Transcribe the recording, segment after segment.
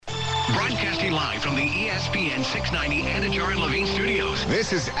Broadcasting live from the ESPN 690 Anajar and Levine studios.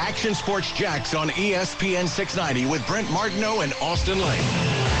 This is Action Sports Jax on ESPN 690 with Brent Martineau and Austin Lane.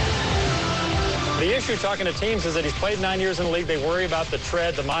 The issue talking to teams is that he's played 9 years in the league. They worry about the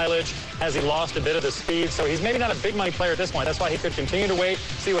tread, the mileage. Has he lost a bit of the speed? So he's maybe not a big money player at this point. That's why he could continue to wait,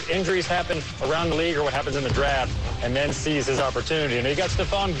 see what injuries happen around the league or what happens in the draft, and then seize his opportunity. And you got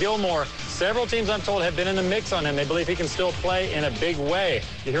Stephon Gilmore. Several teams, I'm told, have been in the mix on him. They believe he can still play in a big way.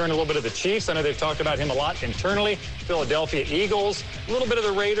 You're hearing a little bit of the Chiefs. I know they've talked about him a lot internally. Philadelphia Eagles, a little bit of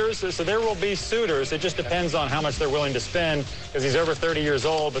the Raiders. So there will be suitors. It just depends on how much they're willing to spend because he's over 30 years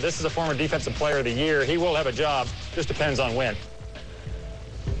old. But this is a former Defensive Player of the Year. He will have a job. Just depends on when.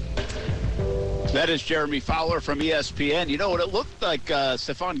 That is Jeremy Fowler from ESPN. You know what it looked like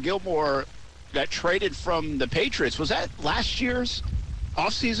Stephon Gilmore got traded from the Patriots. Was that last year's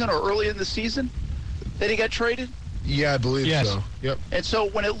offseason or early in the season that he got traded? Yeah, I believe so. Yep. And so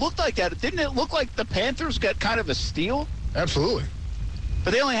when it looked like that, didn't it look like the Panthers got kind of a steal? Absolutely.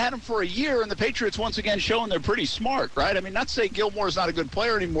 But they only had him for a year, and the Patriots once again showing they're pretty smart, right? I mean, not to say Gilmore's not a good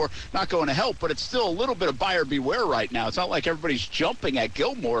player anymore, not going to help, but it's still a little bit of buyer beware right now. It's not like everybody's jumping at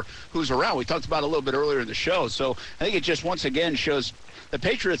Gilmore, who's around. We talked about it a little bit earlier in the show. So I think it just once again shows the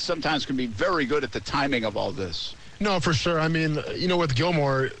Patriots sometimes can be very good at the timing of all this. No, for sure. I mean, you know, with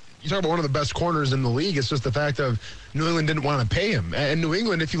Gilmore, you talk about one of the best corners in the league. It's just the fact of New England didn't want to pay him. And New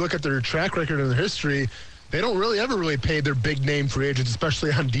England, if you look at their track record and their history, they don't really ever pay their big name free agents,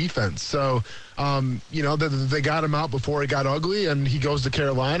 especially on defense. So, you know, they got him out before it got ugly, and he goes to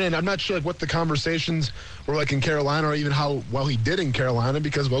Carolina. And I'm not sure what the conversations were like in Carolina or even how well he did in Carolina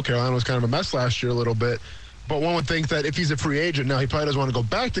because, well, Carolina was kind of a mess last year a little bit. But one would think that if he's a free agent now, he probably doesn't want to go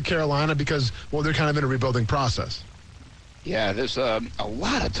back to Carolina because, well, they're kind of in a rebuilding process. Yeah, there's a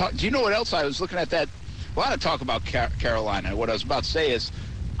lot of talk. Do you know what else I was looking at that? A lot of talk about Carolina. What I was about to say is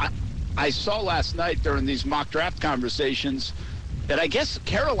I saw last night during these mock draft conversations that I guess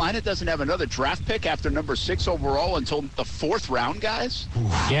Carolina doesn't have another draft pick after number 6 overall until the 4th round, guys.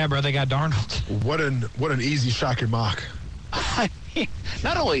 Yeah, bro, they got Darnold. What an easy shocker mock. I mean,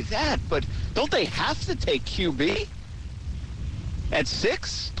 not only that, but don't they have to take QB at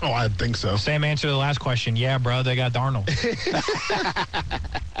 6? Oh, I think so. Same answer to the last question. Yeah, bro, they got Darnold.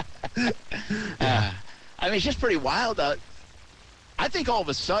 I mean, it's just pretty wild. I think all of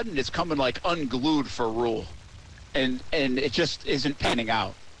a sudden it's coming like unglued for Rule, and it just isn't panning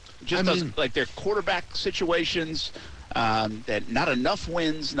out. It just doesn't, like their quarterback situations, that not enough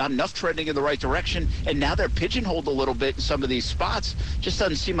wins, not enough trending in the right direction, and now they're pigeonholed a little bit in some of these spots. Just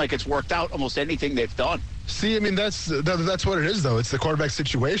doesn't seem like it's worked out almost anything they've done. See, I mean, that's what it is, though. It's the quarterback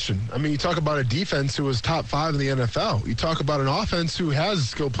situation. I mean, you talk about a defense who was top 5 in the NFL. You talk about an offense who has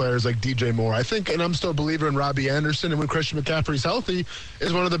skilled players like DJ Moore. I think, and I'm still a believer in Robbie Anderson, and when Christian McCaffrey's healthy,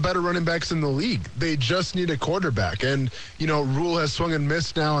 is one of the better running backs in the league. They just need a quarterback. And, you know, Rule has swung and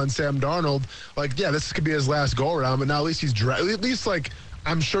missed now on Sam Darnold. Like, yeah, this could be his last go-around, but now at least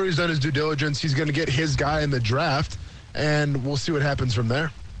I'm sure he's done his due diligence. He's going to get his guy in the draft, and we'll see what happens from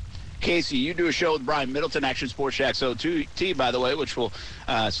there. Casey, you do a show with Brian Middleton, Action Sports Jax OT, by the way, which will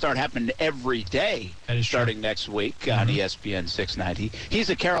start happening every day starting next week on ESPN 690. He's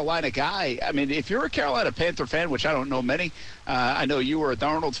a Carolina guy. I mean, if you're a Carolina Panther fan, which I don't know many, I know you were a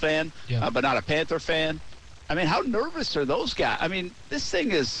Darnold fan, but not a Panther fan. I mean, how nervous are those guys? I mean,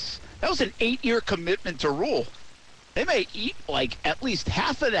 that was an 8-year commitment to Rule. They may eat like at least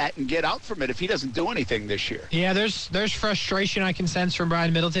half of that and get out from it if he doesn't do anything this year. Yeah, there's frustration I can sense from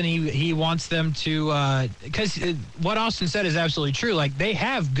Brian Middleton. He wants them to because what Austin said is absolutely true. Like, they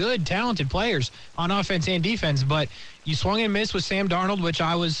have good, talented players on offense and defense, but you swung and missed with Sam Darnold, which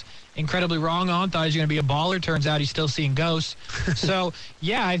I was incredibly wrong on. Thought he was going to be a baller. Turns out he's still seeing ghosts. So,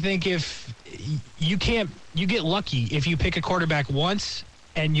 yeah, I think if you get lucky if you pick a quarterback once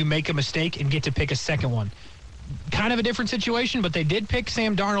and you make a mistake and get to pick a second one. Kind of a different situation, but they did pick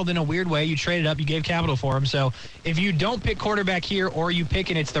Sam Darnold in a weird way. You traded up, you gave capital for him. So if you don't pick quarterback here or you pick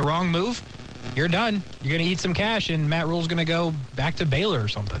and it's the wrong move, you're done. You're going to eat some cash, and Matt Rule's going to go back to Baylor or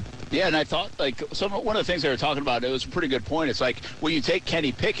something. Yeah, and I thought, like, one of the things they were talking about, it was a pretty good point. It's like, will you take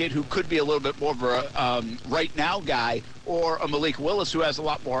Kenny Pickett, who could be a little bit more of a right-now guy, or a Malik Willis, who has a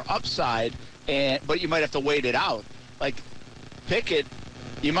lot more upside, but you might have to wait it out. Like, Pickett,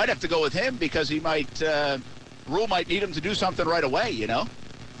 you might have to go with him because he might Rule might need him to do something right away, you know?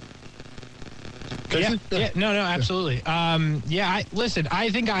 No, absolutely. I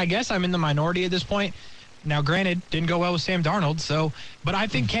guess I'm in the minority at this point. Now, granted, didn't go well with Sam Darnold, but I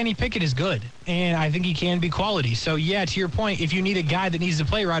think Kenny Pickett is good, and I think he can be quality. So, yeah, to your point, if you need a guy that needs to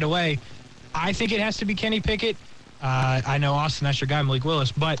play right away, I think it has to be Kenny Pickett. I know, Austin, that's your guy, Malik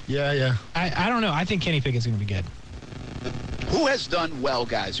Willis. But Yeah. I don't know. I think Kenny Pickett's going to be good. Who has done well,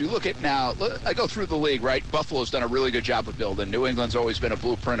 guys? You look at now, I go through the league, right? Buffalo's done a really good job of building. New England's always been a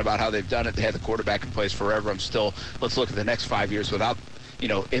blueprint about how they've done it. They had the quarterback in place forever. Let's look at the next 5 years without,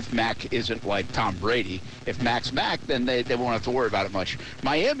 if Mac isn't like Tom Brady. If Mac's Mac, then they won't have to worry about it much.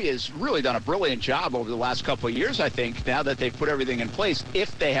 Miami has really done a brilliant job over the last couple of years, I think, now that they've put everything in place.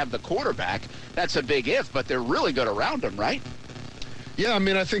 If they have the quarterback, that's a big if, but they're really good around him, right? Yeah, I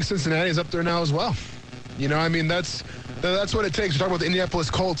mean, I think Cincinnati's up there now as well. That's what it takes. We talk about the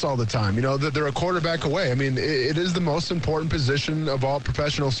Indianapolis Colts all the time. That they're a quarterback away. I mean, it is the most important position of all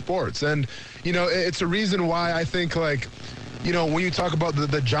professional sports. And, it's a reason why I think, when you talk about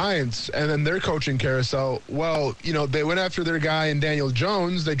the Giants and then their coaching carousel, well, they went after their guy in Daniel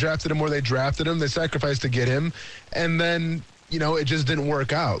Jones. They drafted him where they drafted him. They sacrificed to get him. And then, it just didn't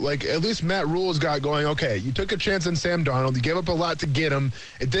work out. At least Matt Rule's got going, okay, you took a chance on Sam Darnold. You gave up a lot to get him.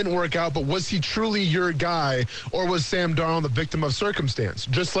 It didn't work out, but was he truly your guy, or was Sam Darnold the victim of circumstance?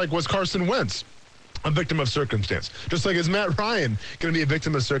 Just like was Carson Wentz a victim of circumstance? Just like is Matt Ryan going to be a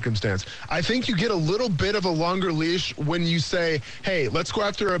victim of circumstance? I think you get a little bit of a longer leash when you say, hey, let's go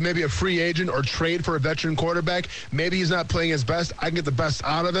after maybe a free agent or trade for a veteran quarterback. Maybe he's not playing his best. I can get the best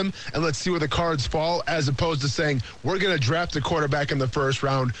out of him, and let's see where the cards fall, as opposed to saying, we're going to draft a quarterback in the first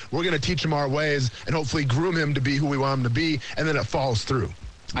round. We're going to teach him our ways and hopefully groom him to be who we want him to be, and then it falls through.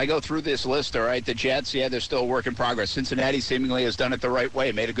 I go through this list, all right? The Jets, they're still a work in progress. Cincinnati seemingly has done it the right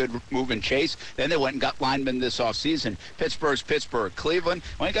way, made a good move in Chase. Then they went and got linemen this offseason. Pittsburgh's Pittsburgh. Cleveland,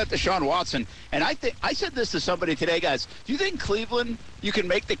 went and got Deshaun Watson. And I said this to somebody today, guys. Do you think Cleveland, you can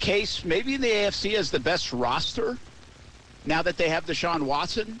make the case maybe in the AFC as the best roster now that they have Deshaun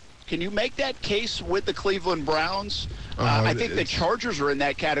Watson? Can you make that case with the Cleveland Browns? I think the Chargers are in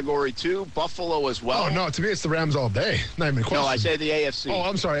that category, too. Buffalo as well. Oh, no, to me, it's the Rams all day. Not even a question. No, I say the AFC. Oh,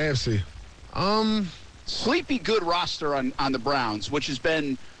 I'm sorry, AFC. Sleepy good roster on the Browns, which has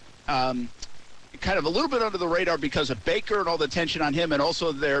been kind of a little bit under the radar because of Baker and all the tension on him, and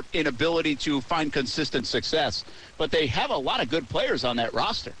also their inability to find consistent success. But they have a lot of good players on that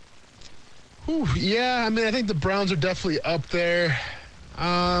roster. Yeah, I mean, I think the Browns are definitely up there.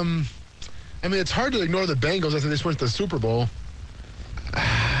 I mean, it's hard to ignore the Bengals after they just went to the Super Bowl.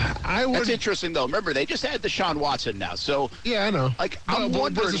 That's interesting, though. Remember, they just had Deshaun Watson now, so yeah, I know. I'm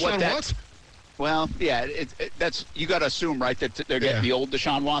wondering what that. Well, yeah, that's you got to assume, right, that they're getting the old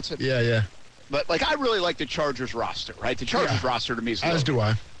Deshaun Watson. Yeah. But I really like the Chargers roster, right? The Chargers roster to me is as do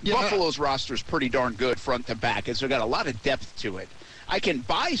I. Buffalo's roster is pretty darn good front to back. It's got a lot of depth to it. I can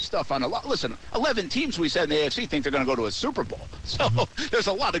buy stuff on a lot. Listen, 11 teams we said in the AFC think they're going to go to a Super Bowl. So there's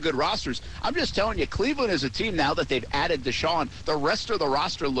a lot of good rosters. I'm just telling you, Cleveland is a team now that they've added Deshaun. The rest of the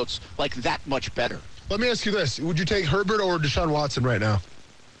roster looks like that much better. Let me ask you this. Would you take Herbert or Deshaun Watson right now?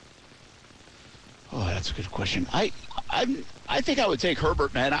 Oh, that's a good question. I think I would take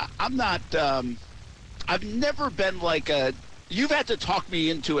Herbert, man. I'm not I've never been like a – you've had to talk me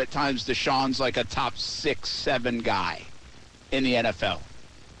into at times Deshaun's like a top 6, 7 guy in the NFL.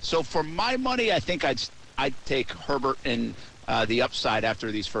 So for my money, I think I'd take Herbert in the upside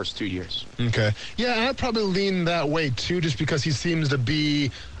after these first 2 years. Okay. Yeah, I'd probably lean that way, too, just because he seems to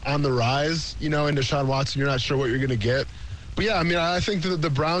be on the rise, in Deshaun Watson. You're not sure what you're going to get. But, yeah, I mean, I think that the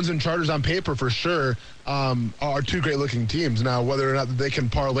Browns and Chargers on paper for sure are two great-looking teams. Now, whether or not they can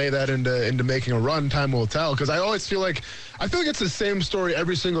parlay that into making a run, time will tell. Because I always feel like it's the same story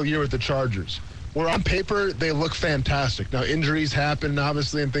every single year with the Chargers, where on paper they look fantastic. Now, injuries happen,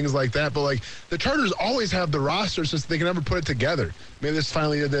 obviously, and things like that. But, the Chargers always have the roster since they can never put it together. Maybe they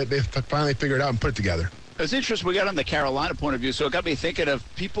finally figured it out and put it together. It's interesting we got on the Carolina point of view, so it got me thinking of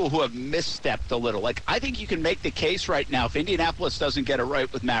people who have misstepped a little. I think you can make the case right now, if Indianapolis doesn't get it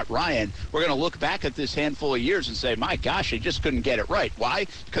right with Matt Ryan, we're going to look back at this handful of years and say, my gosh, they just couldn't get it right. Why?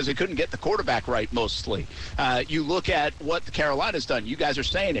 Because they couldn't get the quarterback right mostly. You look at what the Carolina's done. You guys are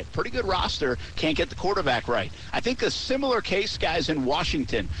saying it. Pretty good roster, can't get the quarterback right. I think a similar case, guys, in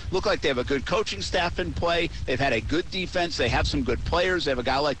Washington. Look like they have a good coaching staff in play. They've had a good defense. They have some good players. They have a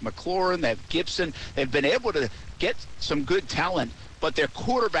guy like McLaurin. They have Gibson. They've been able to get some good talent, but their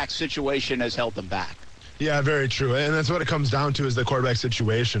quarterback situation has held them back. Yeah, very true. And that's what it comes down to, is the quarterback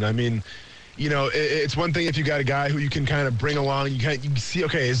situation. I mean, it's one thing if you got a guy who you can kind of bring along. You can see,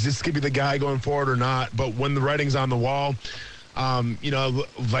 okay, is this going to be the guy going forward or not? But when the writing's on the wall,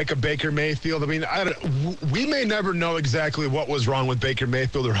 like a Baker Mayfield, I mean, we may never know exactly what was wrong with Baker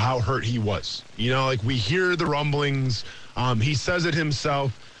Mayfield or how hurt he was. We hear the rumblings. He says it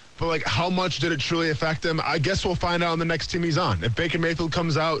himself. But, like, how much did it truly affect him? I guess we'll find out on the next team he's on. If Baker Mayfield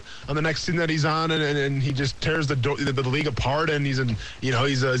comes out on the next team that he's on and he just tears the league apart and he's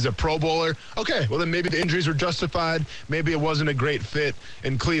a Pro Bowler, okay, well, then maybe the injuries were justified. Maybe it wasn't a great fit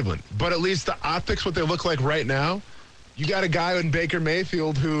in Cleveland. But at least the optics, what they look like right now, you got a guy in Baker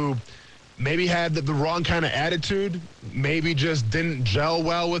Mayfield who maybe had the wrong kind of attitude, maybe just didn't gel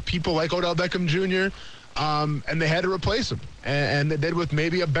well with people like Odell Beckham Jr., and they had to replace him. And they did with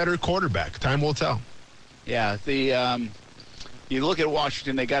maybe a better quarterback. Time will tell. Yeah, you look at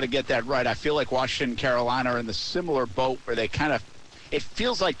Washington, they got to get that right. I feel like Washington and Carolina are in the similar boat where they kind of, it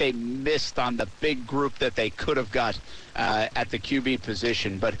feels like they missed on the big group that they could have got at the QB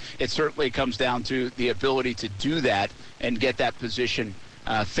position. But it certainly comes down to the ability to do that and get that position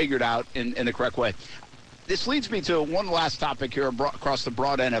figured out in the correct way. This leads me to one last topic here across the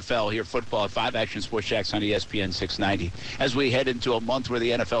broad NFL here, football at 5 Action Sports Jacks on ESPN 690. As we head into a month where the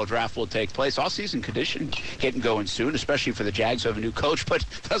NFL draft will take place, all-season condition getting going soon, especially for the Jags who have a new coach. But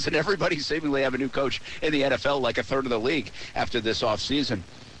doesn't everybody seemingly have a new coach in the NFL, like a third of the league after this offseason?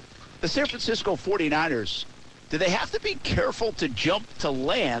 The San Francisco 49ers, do they have to be careful to jump to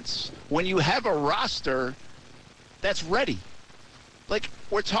Lance when you have a roster that's ready? Like,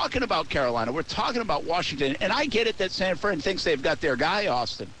 we're talking about Carolina, we're talking about Washington, and I get it that San Fran thinks they've got their guy,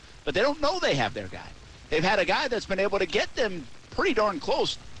 Austin, but they don't know they have their guy. They've had a guy that's been able to get them pretty darn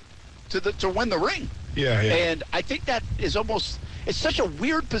close to win the ring. Yeah. And I think that is almost, it's such a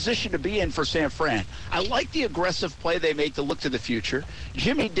weird position to be in for San Fran. I like the aggressive play they made to look to the future.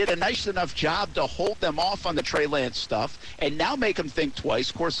 Jimmy did a nice enough job to hold them off on the Trey Lance stuff and now make them think twice.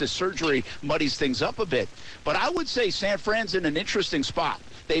 Of course, this surgery muddies things up a bit. But I would say San Fran's in an interesting spot.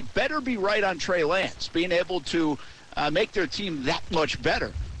 They better be right on Trey Lance, being able to make their team that much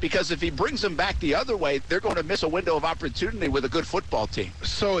better. Because if he brings them back the other way, they're going to miss a window of opportunity with a good football team.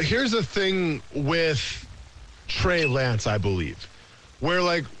 So here's the thing with Trey Lance, I believe, where,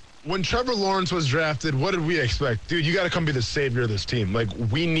 like, when Trevor Lawrence was drafted, what did we expect? Dude, you got to come be the savior of this team. Like,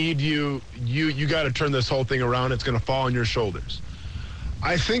 we need you. You got to turn this whole thing around. It's going to fall on your shoulders.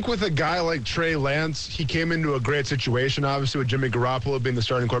 I think with a guy like Trey Lance, he came into a great situation, obviously, with Jimmy Garoppolo being the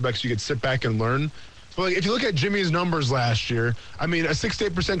starting quarterback, so you could sit back and learn. But, like, if you look at Jimmy's numbers last year, I mean, a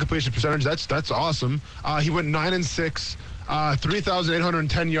 68% completion percentage, that's awesome. He went 9-6,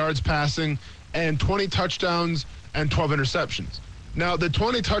 3,810 yards passing, and 20 touchdowns and 12 interceptions. Now, the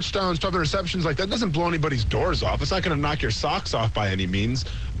 20 touchdowns, 12 interceptions, like, that doesn't blow anybody's doors off. It's not going to knock your socks off by any means,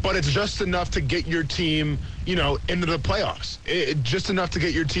 but it's just enough to get your team, into the playoffs. Just enough to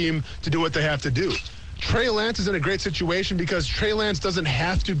get your team to do what they have to do. Trey Lance is in a great situation because Trey Lance doesn't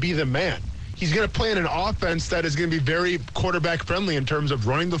have to be the man. He's going to play in an offense that is going to be very quarterback-friendly in terms of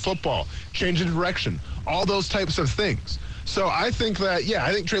running the football, changing direction, all those types of things. So I think that,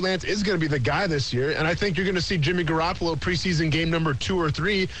 I think Trey Lance is going to be the guy this year, and I think you're going to see Jimmy Garoppolo preseason game number 2 or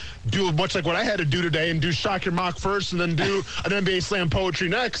 3 do much like what I had to do today and do Shock Your Mock first and then do an NBA Slam Poetry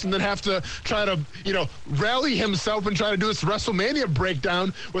next and then have to try to, rally himself and try to do this WrestleMania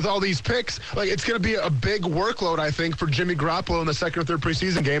breakdown with all these picks. Like, it's going to be a big workload, I think, for Jimmy Garoppolo in the second or third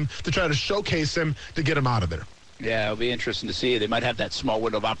preseason game to try to showcase him to get him out of there. Yeah, it'll be interesting to see. They might have that small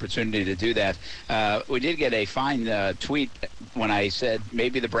window of opportunity to do that. We did get a fine tweet when I said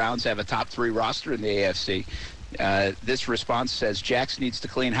maybe the Browns have a top 3 roster in the AFC. This response says, Jax needs to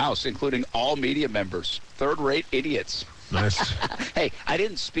clean house, including all media members. Third-rate idiots. Nice. Hey, I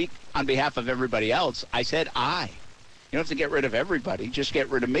didn't speak on behalf of everybody else. I said I. You don't have to get rid of everybody. Just get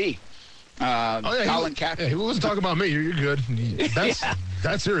rid of me. Colin Kaepernick. He wasn't talking about me. You're good.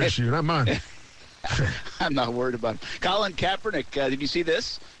 That's your issue, not mine. I'm not worried about him. Colin Kaepernick, did you see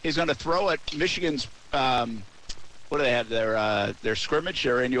this? He's going to throw at Michigan's, what do they have, their scrimmage,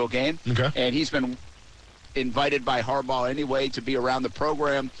 their annual game. Okay. And he's been invited by Harbaugh anyway to be around the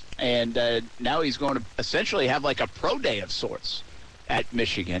program. And now he's going to essentially have like a pro day of sorts at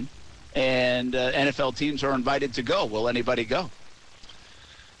Michigan. And NFL teams are invited to go. Will anybody go?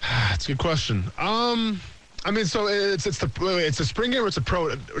 That's a good question. I mean, so it's a spring game or it's a pro?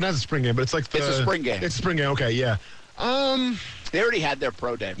 Not a spring game, but it's like it's a spring game. It's a spring game. Okay, yeah. They already had their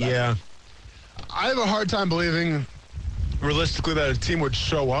pro day. Yeah. I have a hard time believing, realistically, that a team would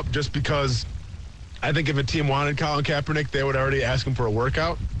show up just because I think if a team wanted Colin Kaepernick, they would already ask him for a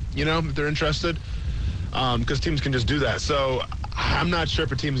workout, if they're interested, because teams can just do that. So I'm not sure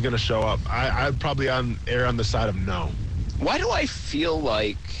if a team's going to show up. I'd probably err on the side of no. Why do I feel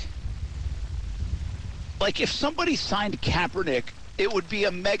like if somebody signed Kaepernick, it would be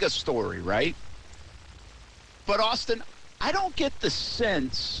a mega story, right? But, Austin, I don't get the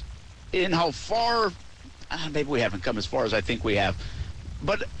sense in how far, maybe we haven't come as far as I think we have,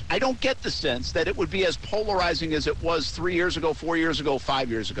 But I don't get the sense that it would be as polarizing as it was 3 years ago, 4 years ago,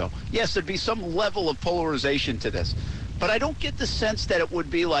 5 years ago. Yes, there'd be some level of polarization to this. But I don't get the sense that it would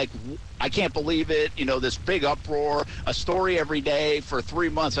be like, I can't believe it, this big uproar, a story every day for 3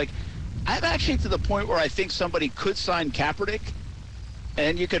 months. Like, I'm actually to the point where I think somebody could sign Kaepernick,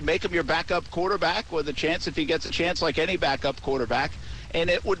 and you could make him your backup quarterback with a chance, if he gets a chance, like any backup quarterback. And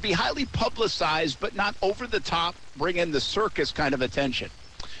it would be highly publicized, but not over the top, bring in the circus kind of attention.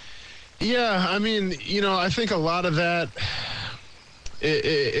 Yeah, I mean, I think a lot of that,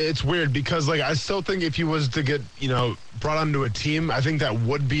 it's weird because, like, I still think if he was to get, brought onto a team, I think that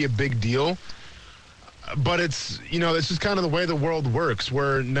would be a big deal. But it's, it's just kind of the way the world works,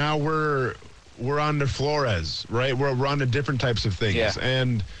 where now we're on to Flores, right? We're on to different types of things. Yeah.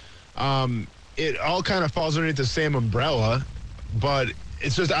 And it all kind of falls underneath the same umbrella. But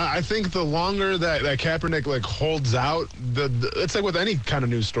it's just, I think the longer that Kaepernick, like, holds out, it's like with any kind of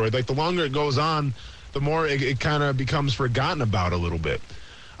news story. Like, the longer it goes on, the more it kind of becomes forgotten about a little bit.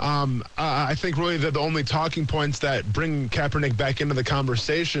 I think really that the only talking points that bring Kaepernick back into the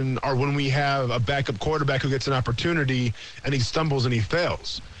conversation are when we have a backup quarterback who gets an opportunity and he stumbles and he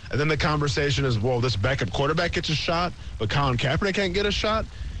fails. And then the conversation is, well, this backup quarterback gets a shot, but Colin Kaepernick can't get a shot.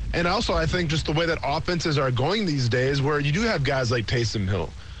 And also, I think just the way that offenses are going these days, where you do have guys like Taysom Hill.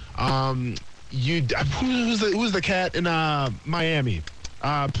 Who was the cat in Miami?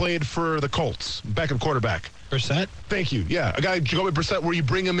 Played for the Colts, backup quarterback. Brissett? Thank you. Yeah, a guy, Jacoby Brissett, where you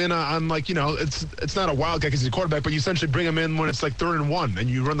bring him in on, like, it's not a wild guy because he's a quarterback, but you essentially bring him in when it's like 3rd and 1, and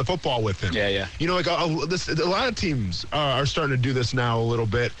you run the football with him. Yeah. Like a lot of teams are starting to do this now a little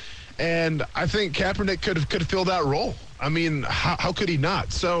bit, and I think Kaepernick could fill that role. I mean, how could he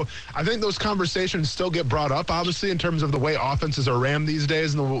not? So I think those conversations still get brought up, obviously, in terms of the way offenses are ran these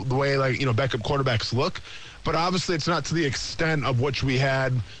days and the way, like, backup quarterbacks look. But obviously it's not to the extent of which we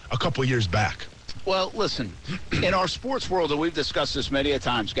had a couple years back. Well, listen, in our sports world, and we've discussed this many a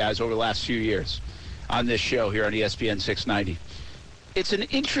times, guys, over the last few years on this show here on ESPN 690, it's an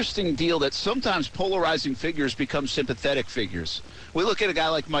interesting deal that sometimes polarizing figures become sympathetic figures. We look at a guy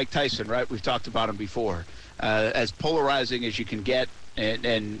like Mike Tyson, right? We've talked about him before. As polarizing as you can get and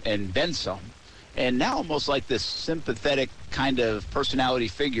then some. And now almost like this sympathetic kind of personality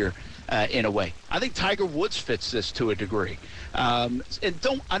figure in a way. I think Tiger Woods fits this to a degree. And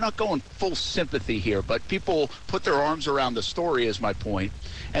I'm not going full sympathy here, but people put their arms around the story is my point.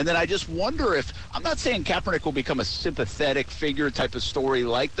 And then I just wonder if, I'm not saying Kaepernick will become a sympathetic figure type of story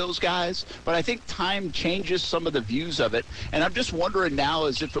like those guys, but I think time changes some of the views of it. And I'm just wondering now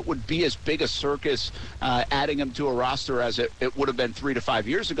as if it would be as big a circus adding him to a roster as it would have been 3 to 5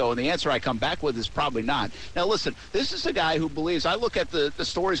 years ago. And the answer I come back with is probably not. Now, listen, this is a guy who believes, I look at the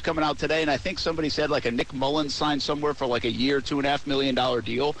stories coming out today, and I think somebody said like a Nick Mullins signed somewhere for like a year, $2.5 million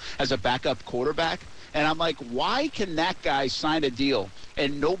deal as a backup quarterback. And I'm like, why can that guy sign a deal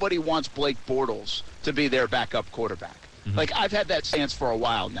and nobody wants Blake Bortles to be their backup quarterback? Mm-hmm. Like, I've had that stance for a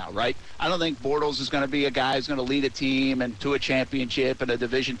while now, right? I don't think Bortles is going to be a guy who's going to lead a team and to a championship and a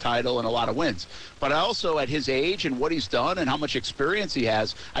division title and a lot of wins. But I also, at his age and what he's done and how much experience he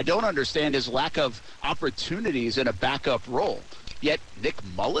has, I don't understand his lack of opportunities in a backup role. Yet Nick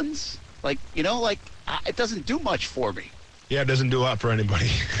Mullins, it doesn't do much for me. Yeah, it doesn't do a lot for anybody.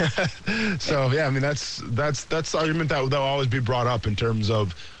 So, yeah, I mean, that's the argument that will always be brought up in terms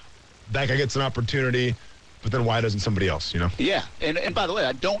of that guy gets an opportunity, but then why doesn't somebody else, Yeah, and by the way,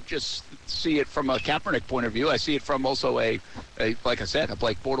 I don't just see it from a Kaepernick point of view. I see it from also like I said, a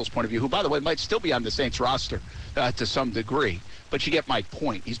Blake Bortles point of view, who, by the way, might still be on the Saints roster to some degree. But you get my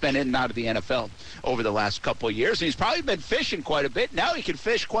point. He's been in and out of the NFL over the last couple of years, and he's probably been fishing quite a bit. Now he can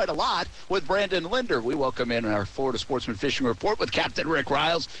fish quite a lot with Brandon Linder. We welcome in our Florida Sportsman Fishing Report with Captain Rick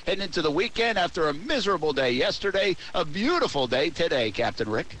Riles, heading into the weekend after a miserable day yesterday, a beautiful day today, Captain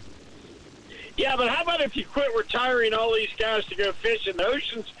Rick. Yeah, but how about if you quit retiring all these guys to go fishing? The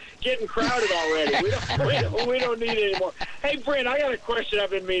ocean's getting crowded already. We don't need it anymore. Hey, Brent, I got a question I've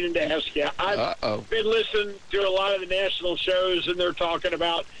been meaning to ask you. I've been listening to a lot of the national shows, and they're talking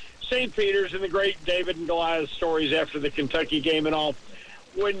about St. Peter's and the great David and Goliath stories after the Kentucky game and all.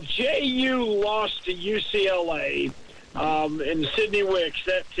 When JU lost to UCLA and Sidney Wicks,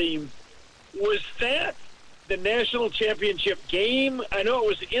 that team, was that the national championship game? I know it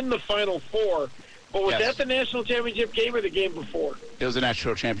was in the Final Four, but was that the national championship game or the game before? It was a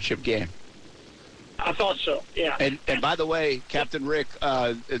national championship game. I thought so, yeah. And by the way, Captain Rick,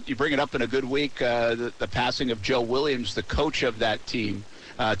 you bring it up in a good week. The passing of Joe Williams, the coach of that team,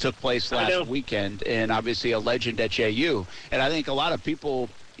 took place last weekend, and obviously a legend at JU. And I think a lot of people,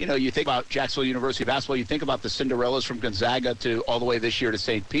 you think about Jacksonville University basketball, you think about the Cinderellas from Gonzaga to all the way this year to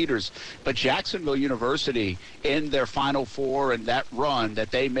St. Peter's. But Jacksonville University, in their Final Four and that run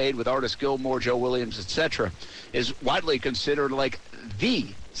that they made with Artis Gilmore, Joe Williams, etc., is widely considered like the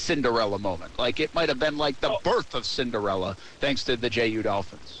Cinderella moment. Like it might have been like the birth of Cinderella, thanks to the JU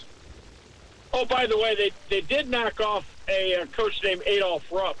Dolphins. Oh, by the way, they did knock off a coach named Adolph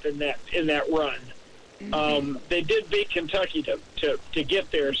Rupp in that run. They did beat Kentucky to get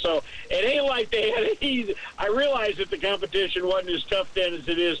there, so it ain't like they had an easy. I realize that the competition wasn't as tough then as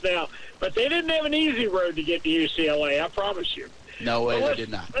it is now, but they didn't have an easy road to get to UCLA. I promise you. No way, they did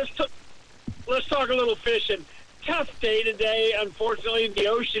not. Let's talk a little fishing. Tough day today. Unfortunately, the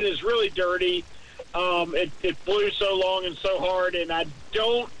ocean is really dirty. It blew so long and so hard, and I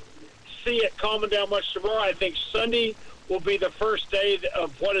don't see it calming down much tomorrow. I think Sunday will be the first day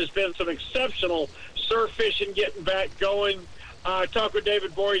of what has been some exceptional surf fishing getting back going. I talked with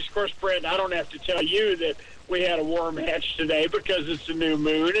David Bories. Of course, Brent, I don't have to tell you that we had a worm hatch today because it's a new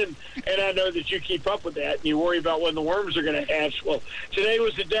moon, and I know that you keep up with that, and you worry about when the worms are going to hatch. Well, today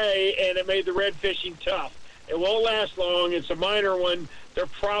was the day, and it made the red fishing tough. It won't last long. It's a minor one. They're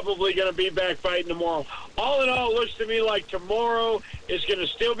probably going to be back fighting tomorrow. All in all, it looks to me like tomorrow is going to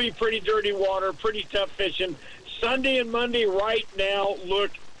still be pretty dirty water, pretty tough fishing. Sunday and Monday right now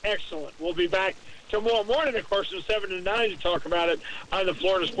look excellent. We'll be back tomorrow morning, of course, from 7 to 9 to talk about it on the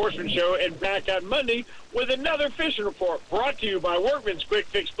Florida Sportsman Show, and back on Monday with another fishing report brought to you by Workman's Quick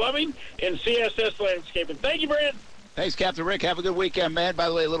Fix Plumbing and CSS Landscaping. Thank you, Brent. Thanks, Captain Rick. Have a good weekend, man. By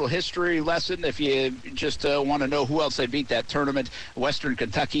the way, a little history lesson if you just want to know who else they beat that tournament. Western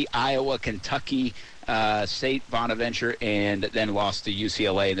Kentucky, Iowa, Kentucky State, Bonaventure, and then lost to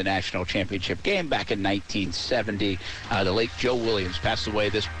UCLA in the national championship game back in 1970. The late Joe Williams passed away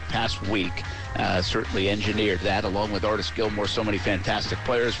this past week. Certainly engineered that, along with Artis Gilmore. So many fantastic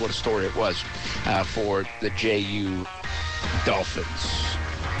players. What a story it was for the JU Dolphins.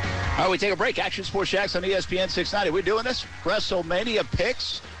 All right, we take a break. Action Sports Shacks on ESPN 690. We're doing this. WrestleMania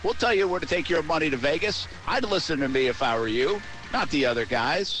picks. We'll tell you where to take your money to Vegas. I'd listen to me if I were you, not the other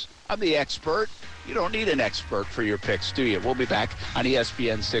guys. I'm the expert. You don't need an expert for your picks, do you? We'll be back on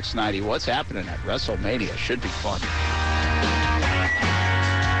ESPN 690. What's happening at WrestleMania? Should be fun.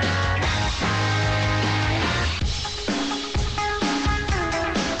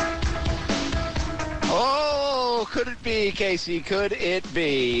 Oh, could it be, Casey? Could it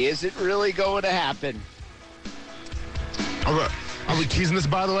be? Is it really going to happen? Are we teasing this,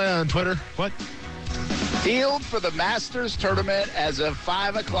 by the way, on Twitter? What? Field for the Masters tournament as of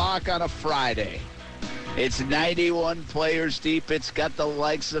 5 o'clock on a Friday. It's 91 players deep. It's got the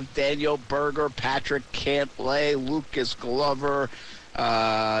likes of Daniel Berger, Patrick Cantlay, Lucas Glover,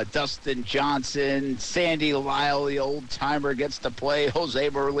 Dustin Johnson, Sandy Lyle, the old-timer, gets to play, Jose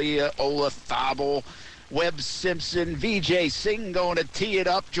Maria Olazabal, Webb Simpson, VJ Singh going to tee it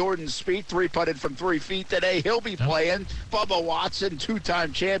up. Jordan Spieth, three-putted from 3 feet today. He'll be playing. Bubba Watson,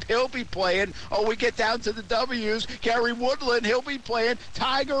 two-time champ. He'll be playing. Oh, we get down to the W's. Gary Woodland, he'll be playing.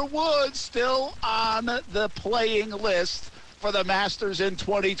 Tiger Woods still on the playing list for the Masters in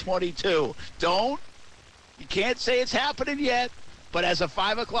 2022. You can't say it's happening yet, but as of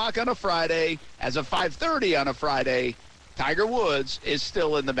 5 o'clock on a Friday, as of 5:30 on a Friday, Tiger Woods is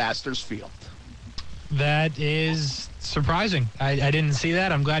still in the Masters field. That is surprising. I didn't see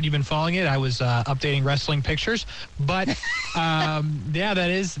that. I'm glad you've been following it. I was updating wrestling pictures. But, yeah, that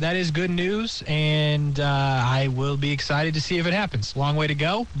is good news, and I will be excited to see if it happens. Long way to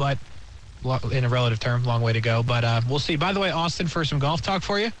go, but in a relative term, long way to go. But we'll see. By the way, Austin, for some golf talk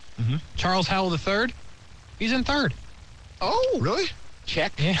for you, Charles Howell III, he's in third. Oh, really?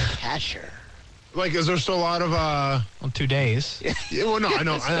 Check casher. Like, is there still a lot of 2 days. Yeah, well, no, I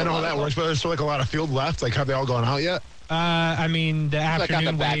know how that works, but there's still like a lot of field left. Like, have they all gone out yet? I mean, the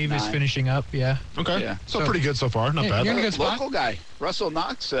afternoon wave is finishing up. Yeah. Okay. Yeah. So pretty good so far. Not bad. You're in a good spot. Local guy, Russell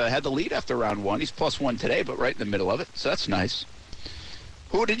Knox, had the lead after round one. He's +1 today, but right in the middle of it. So that's nice.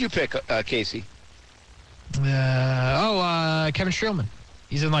 Who did you pick, Casey? Kevin Streelman.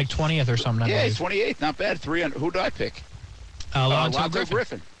 He's in like 20th or something. Yeah, he's 28th. Not bad. 300. Who did I pick? Lonzo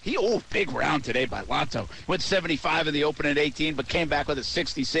Griffin. Big round today by Lonzo. Went 75 in the open at 18, but came back with a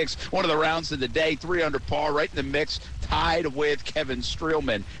 66. One of the rounds of the day, 3 under par, right in the mix, tied with Kevin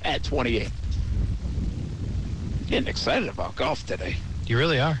Streelman at 28. Getting excited about golf today. You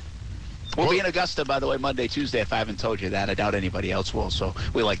really are. We'll be in Augusta, by the way, Monday, Tuesday. If I haven't told you that, I doubt anybody else will. So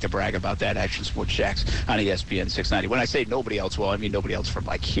we like to brag about that. Action Sports Shacks on ESPN 690. When I say nobody else will, I mean nobody else from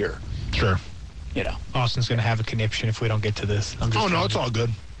like here. Sure. You know. Austin's going to have a conniption if we don't get to this. Oh, no, it's all good.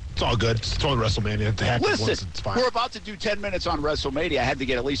 It's all good. It's only WrestleMania. It happens once. Listen, It's fine. we're about to do 10 minutes on WrestleMania. I had to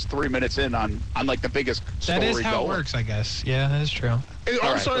get at least 3 minutes in on like the biggest story That is how going. it works, I guess. Yeah, that is true. Hey, All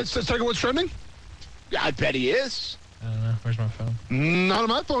I'm right, sorry, let's- it's Tiger Woods trending? Yeah, I bet he is. I don't know. Where's my phone? Not on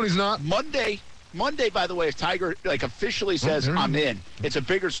my phone, he's not. Monday, by the way, if Tiger officially says there you I'm go. in, it's a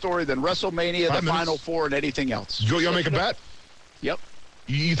bigger story than WrestleMania, 5 the minutes. Final Four, and anything else. You want to make a bet? Yep.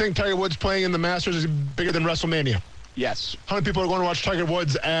 You think Tiger Woods playing in the Masters is bigger than WrestleMania? Yes. How many people are going to watch Tiger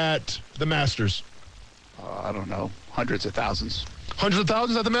Woods at the Masters? I don't know. Hundreds of thousands. Hundreds of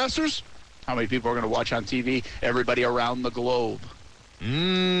thousands at the Masters? How many people are going to watch on TV? Everybody around the globe.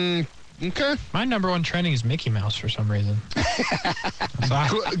 Okay. My number one trending is Mickey Mouse for some reason.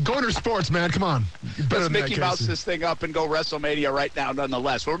 Go into sports, man. Come on. You're better Let's than that, Mickey Mouse Casey. this thing up and go WrestleMania right now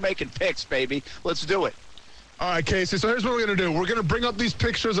nonetheless. We're making picks, baby. Let's do it. All right, Casey. So here's what we're going to do. We're going to bring up these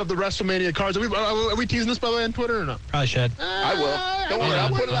pictures of the WrestleMania cards. Are we teasing this, by the way, on Twitter or not? Probably should. I will. Don't worry. I'll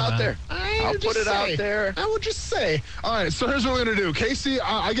put it out there. I'll put it out there. I would just say. All right, so here's what we're going to do. Casey,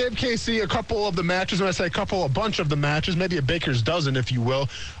 I gave Casey a couple of the matches. When I say a bunch of the matches, maybe a baker's dozen, if you will,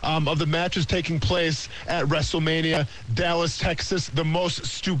 of the matches taking place at WrestleMania, Dallas, Texas. The most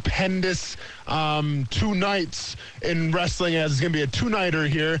stupendous 2 nights in wrestling, as it's going to be a 2-nighter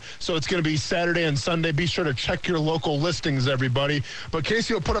here. So it's going to be Saturday and Sunday. Be sure to check your local listings, everybody. But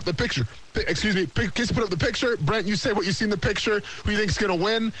Casey will put up the picture. Casey, put up the picture. Brent, you say what you see in the picture, who you think's going to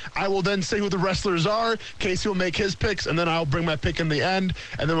win. I will then say who the wrestlers are. Casey will make his picks, and then I'll bring my pick in the end,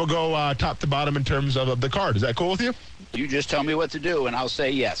 and then we'll go top to bottom in terms of the card. Is that cool with you? You just tell me what to do, and I'll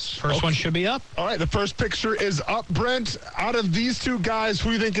say yes. First one should be up. All right, the first picture is up. Brent, out of these 2 guys, who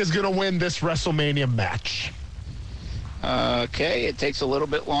do you think is going to win this WrestleMania match? Okay, it takes a little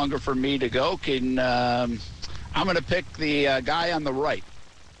bit longer for me to go. I'm going to pick the guy on the right.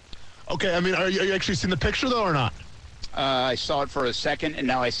 Okay, I mean, are you actually seeing the picture, though, or not? I saw it for a second, and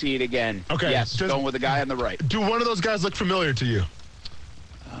now I see it again. Okay. Yes, going with the guy on the right. Do one of those guys look familiar to you?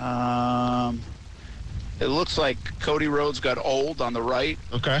 It looks like Cody Rhodes got old on the right,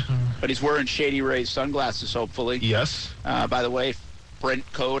 Okay. but he's wearing Shady Rays sunglasses, hopefully. Yes. By the way,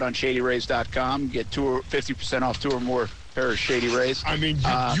 Brent code on ShadyRays.com. Get 50% off 2 or more pairs of Shady Rays. I mean,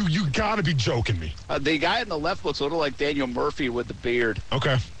 you got to be joking me. The guy on the left looks a little like Daniel Murphy with the beard.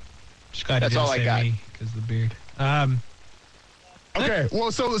 Okay. Just glad That's you didn't all I say got. me because of the beard. Okay,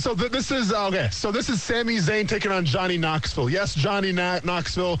 well, so this is okay. So this is Sami Zayn taking on Johnny Knoxville. Yes, Johnny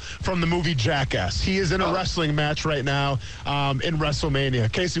Knoxville from the movie Jackass. He is in a wrestling match right now in WrestleMania.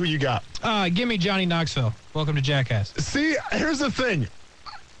 Casey, who you got? Give me Johnny Knoxville. Welcome to Jackass. See, here's the thing.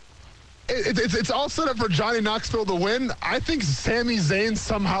 It's all set up for Johnny Knoxville to win. I think Sami Zayn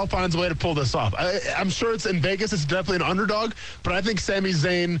somehow finds a way to pull this off. I'm sure it's in Vegas. It's definitely an underdog. But I think Sami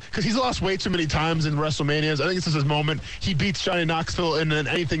Zayn, because he's lost way too many times in WrestleManias, I think this is his moment. He beats Johnny Knoxville in an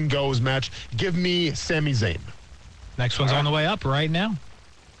anything goes match. Give me Sami Zayn. Next one's on the way up right now.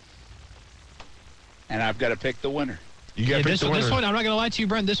 And I've got to pick the winner. You got to pick This the winner. one, I'm not going to lie to you,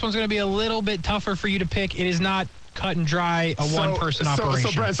 Brent. This one's going to be a little bit tougher for you to pick. It is not cut and dry, a one-person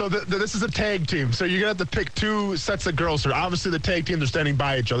operation. So, Brent, this is a tag team. So you're going to have to pick 2 sets of girls here. Obviously, the tag teams are standing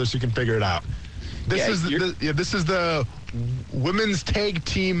by each other, so you can figure it out. This is the women's tag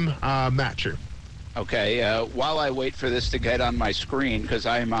team match here. Okay, while I wait for this to get on my screen, because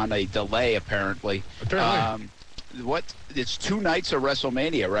I'm on a delay apparently. It's 2 nights of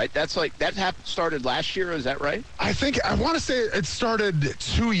WrestleMania, right? That's like that started last year. Is that right? I want to say it started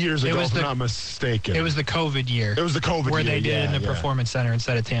 2 years ago, if I'm not mistaken. It was the COVID year. It was the COVID where year, they did it in the Performance Center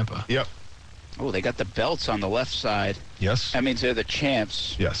instead of Tampa. Yep. Oh, they got the belts on the left side. Yes. That means they're the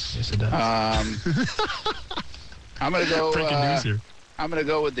champs. Yes. Yes, it does. I'm gonna go. Breaking news here. I'm gonna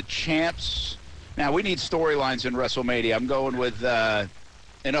go with the champs. Now we need storylines in WrestleMania. I'm going with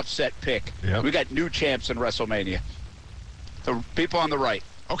an upset pick. Yep. We got new champs in WrestleMania. The people on the right.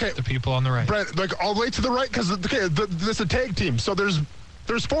 Okay. The people on the right. Brent, like all the way to the right, because this is a tag team. So there's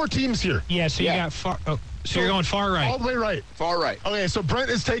 4 teams here. Yeah, so you got far. Oh, so you're going far right. All the way right. Far right. Okay, so Brent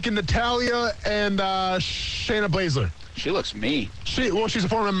is taking Natalya and Shayna Baszler. She looks mean. She's a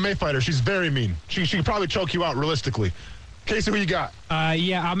former MMA fighter. She's very mean. She could probably choke you out realistically. Casey, who you got?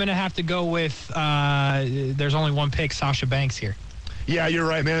 Yeah, I'm going to have to go with, there's only one pick, Sasha Banks here. Yeah, you're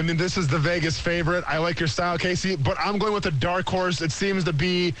right, man. I mean, this is the Vegas favorite. I like your style, Casey, but I'm going with a dark horse. It seems to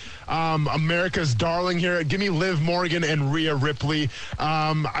be America's darling here. Give me Liv Morgan and Rhea Ripley.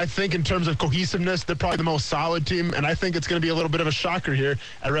 I think in terms of cohesiveness, they're probably the most solid team, and I think it's going to be a little bit of a shocker here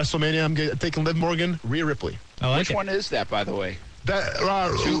at WrestleMania. I'm taking Liv Morgan, Rhea Ripley. I like Which it. one is that, by the way? That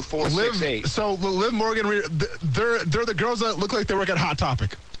 2, 4, 6, 8. So Liv Morgan, they're the girls that look like they work at Hot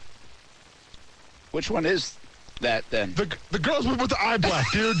Topic. Which one is? that then. The girls with the eye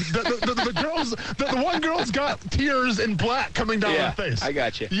black, dude. The girls, the one girl's got tears in black coming down her face. I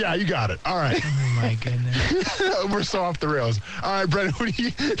got you. Yeah, you got it. All right. Oh, my goodness. We're so off the rails. All right, Brent,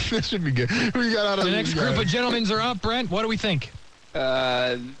 this should be good. Who you got out of The next group of gentlemen are up. Brent, what do we think?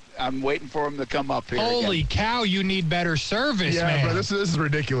 I'm waiting for him to come up here. Holy cow, you need better service, man. Yeah, bro, this is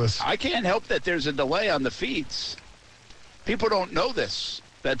ridiculous. I can't help that there's a delay on the feeds. People don't know this,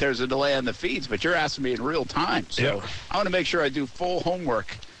 that there's a delay on the feeds, but you're asking me in real time. So I want to make sure I do full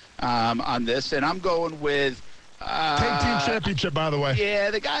homework on this, and I'm going with... Tag team championship, by the way. Yeah,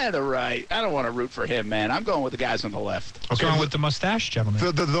 the guy on the right. I don't want to root for him, man. I'm going with the guys on the left. What's wrong with the mustache, gentlemen?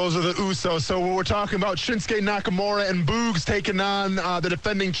 Those are the Usos. So we're talking about Shinsuke Nakamura and Boogs taking on the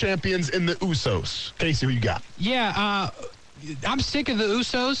defending champions in the Usos. Casey, who you got? Yeah, I'm sick of the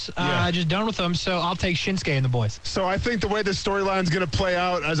Usos. Just done with them, so I'll take Shinsuke and the boys. So I think the way this storyline is going to play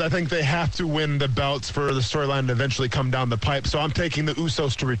out is I think they have to win the belts for the storyline to eventually come down the pipe. So I'm taking the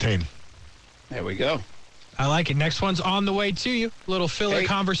Usos to retain. There we go. I like it. Next one's on the way to you. Little filler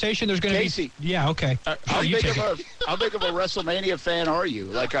conversation. There's going to Casey. be... Yeah, okay. How big of a WrestleMania fan are you?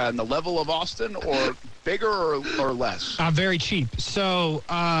 Like on the level of Austin, or bigger or less? I'm very cheap. So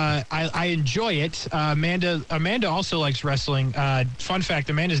I enjoy it. Amanda also likes wrestling. Fun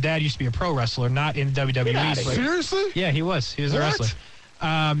fact, Amanda's dad used to be a pro wrestler, not in WWE. Seriously? Yeah, he was. He was a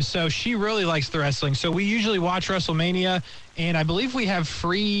wrestler. So she really likes the wrestling. So we usually watch WrestleMania, and I believe we have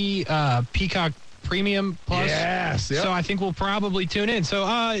free Peacock Premium Plus. Yes. Yep. So I think we'll probably tune in. So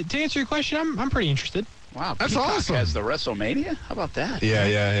to answer your question, I'm pretty interested. Wow, that's Peacock awesome. Has the WrestleMania? How about that?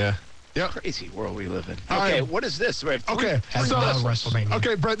 Yeah. Yep. Crazy world we live in. Okay, what is this? We have three WrestleMania.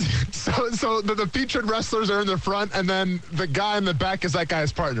 Okay, Brett. So the featured wrestlers are in the front, and then the guy in the back is that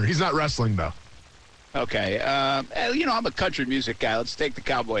guy's partner. He's not wrestling though. Okay. I'm a country music guy. Let's take the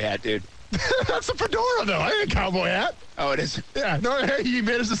cowboy hat, dude. That's a fedora, though. I ain't a cowboy hat. Oh, it is? Yeah, no, hey, he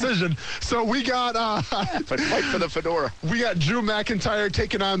made his decision. So we got... but fight for the fedora. We got Drew McIntyre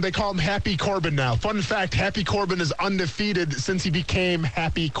taking on, they call him Happy Corbin now. Fun fact, Happy Corbin is undefeated since he became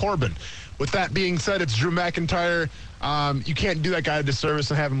Happy Corbin. With that being said, it's Drew McIntyre. You can't do that guy a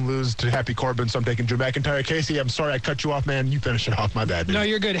disservice and have him lose to Happy Corbin, so I'm taking Drew McIntyre. Casey, I'm sorry I cut you off, man. You finish it off. My bad, dude. No,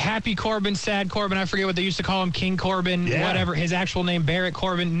 you're good. Happy Corbin, Sad Corbin. I forget what they used to call him. King Corbin, whatever. His actual name, Barrett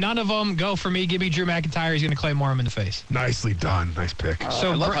Corbin. None of them go for me. Give me Drew McIntyre. He's going to claymore him in the face. Nicely done. Nice pick.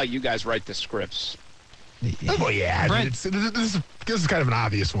 So I love how you guys write the scripts. Oh, yeah. Brent, This is kind of an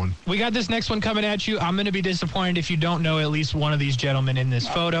obvious one. We got this next one coming at you. I'm going to be disappointed if you don't know at least one of these gentlemen in this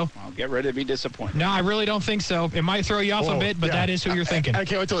photo. I'll get ready to be disappointed. No, I really don't think so. It might throw you off a bit, but that is who you're thinking. I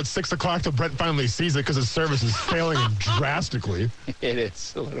can't wait till it's 6 o'clock till Brent finally sees it because his service is failing him drastically. It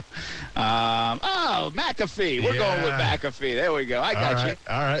is a little. McAfee. We're going with McAfee. There we go. I got you.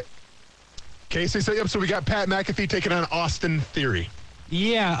 All right. Casey, so we got Pat McAfee taking on Austin Theory.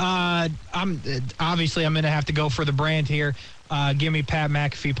 Yeah, I'm going to have to go for the brand here. Give me Pat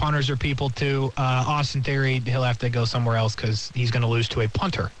McAfee. Punters are people too. Austin Theory, he'll have to go somewhere else because he's going to lose to a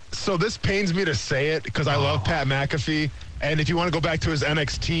punter. So this pains me to say it because I love Pat McAfee. And if you want to go back to his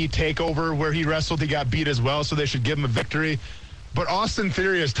NXT takeover where he wrestled, he got beat as well, so they should give him a victory. But Austin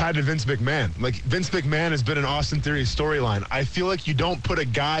Theory is tied to Vince McMahon. Like, Vince McMahon has been an Austin Theory storyline. I feel like you don't put a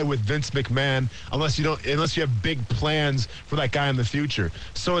guy with Vince McMahon unless you have big plans for that guy in the future.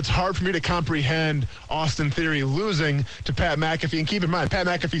 So it's hard for me to comprehend Austin Theory losing to Pat McAfee. And keep in mind, Pat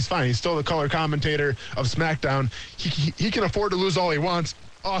McAfee's fine. He's still the color commentator of SmackDown. He can afford to lose all he wants.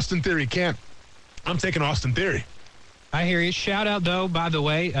 Austin Theory can't. I'm taking Austin Theory. I hear you. Shout out, though, by the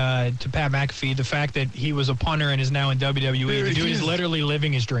way, to Pat McAfee, the fact that he was a punter and is now in WWE. The dude is literally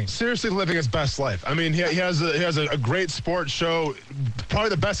living his dream. Seriously living his best life. I mean, he has a great sports show, probably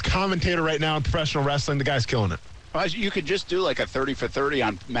the best commentator right now in professional wrestling. The guy's killing it. Well, you could just do like a 30 for 30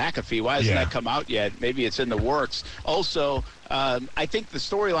 on McAfee. Why hasn't that come out yet? Maybe it's in the works. Also, I think the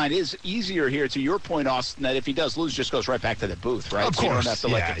storyline is easier here, to your point, Austin, that if he does lose, just goes right back to the booth, right? Of course. So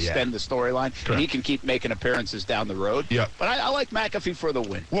you don't have to extend the storyline. And he can keep making appearances down the road. Yeah. But I like McAfee for the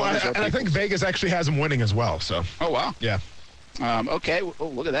win. Well, and I think Vegas actually has him winning as well. So. Oh, wow. Yeah. Okay. Oh,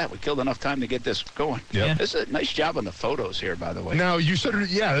 look at that. We killed enough time to get this going. Yep. This is a nice job on the photos here, by the way. Now, you should,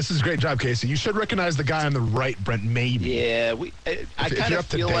 this is a great job, Casey. You should recognize the guy on the right, Brent, maybe. Yeah, I kind of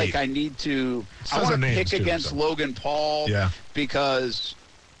feel like I need to. I want to pick against Logan Paul because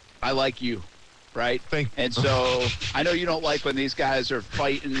I like you, right? And so I know you don't like when these guys are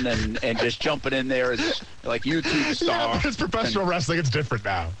fighting and just jumping in there as like YouTube stars. Yeah, but it's professional wrestling. It's different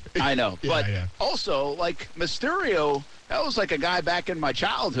now. I know. But also, like Mysterio, that was like a guy back in my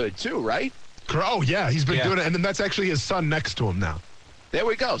childhood too, right? Oh, yeah. He's been doing it. And then that's actually his son next to him now. There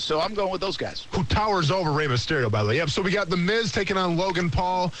we go. So I'm going with those guys. Who towers over Rey Mysterio, by the way. Yep, so we got The Miz taking on Logan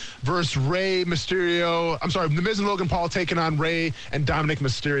Paul versus Rey Mysterio. I'm sorry, The Miz and Logan Paul taking on Rey and Dominic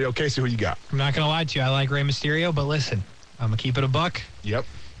Mysterio. Casey, who you got? I'm not going to lie to you. I like Rey Mysterio, but listen, I'm going to keep it a buck. Yep.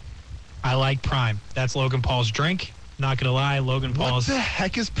 I like Prime. That's Logan Paul's drink. Not going to lie, Logan Paul's... What the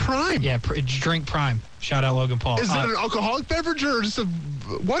heck is Prime? Yeah, drink Prime. Shout out Logan Paul. Is it an alcoholic beverage or just a...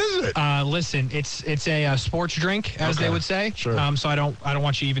 What is it? Listen, it's a sports drink, as they would say. Sure. So I don't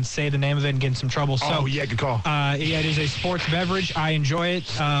want you to even say the name of it and get in some trouble. So, yeah, good call. Yeah, it is a sports beverage. I enjoy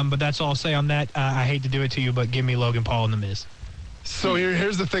it, but that's all I'll say on that. I hate to do it to you, but give me Logan Paul and The Miz. So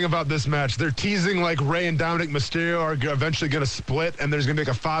here's the thing about this match. They're teasing like Rey and Dominic Mysterio are eventually going to split, and there's going to be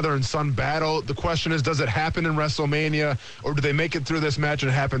like a father and son battle. The question is, does it happen in WrestleMania, or do they make it through this match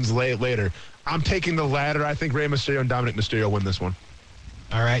and it happens later? I'm taking the latter. I think Rey Mysterio and Dominic Mysterio win this one.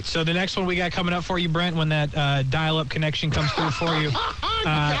 All right. So the next one we got coming up for you, Brent, when that dial-up connection comes through for you,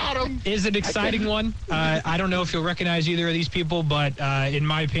 is an exciting one. I don't know if you'll recognize either of these people, but in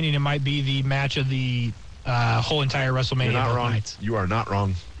my opinion, it might be the match of the whole entire WrestleMania. You're not wrong. Nights. You are not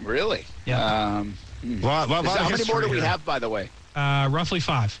wrong. Really? Yeah. How many more do we have, by the way? Roughly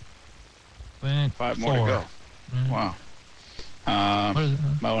 5. 5 more to go. Wow. What is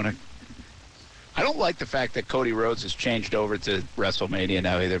it? I don't like the fact that Cody Rhodes has changed over to WrestleMania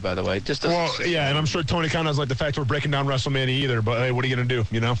now either, by the way. Just and I'm sure Tony Khan doesn't like the fact we're breaking down WrestleMania either, but hey, what are you going to do,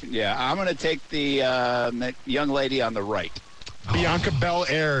 you know? Yeah, I'm going to take the young lady on the right. Bianca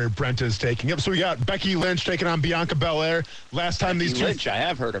Belair, Brent is taking. Yep, so we got Becky Lynch taking on Bianca Belair. Last time Becky Lynch, I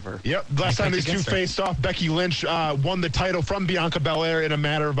have heard of her. Yep, last time these two faced off, Becky Lynch won the title from Bianca Belair in a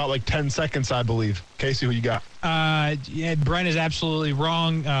matter of about like 10 seconds, I believe. Casey, who you got? Yeah, Brent is absolutely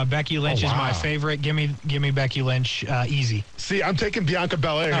wrong. Becky Lynch is my favorite. Give me Becky Lynch easy. See, I'm taking Bianca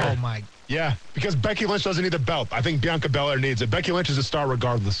Belair here. Oh, my. Yeah, because Becky Lynch doesn't need the belt. I think Bianca Belair needs it. Becky Lynch is a star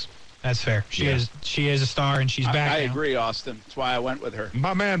regardless. That's fair. She is a star, and she's back. I agree, Austin. That's why I went with her.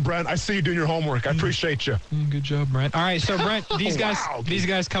 My man, Brent. I see you doing your homework. I appreciate you. Good job, Brent. All right, so Brent, these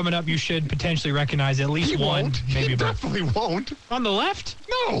guys coming up, you should potentially recognize at least one, maybe both. Definitely won't. On the left?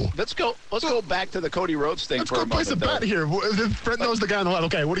 No. Let's go back to the Cody Rhodes thing for a moment. Let's go place a bet here. Brent knows the guy on the left.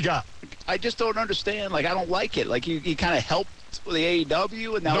 Okay, what do you got? I just don't understand. Like, I don't like it. Like, he kind of helped with the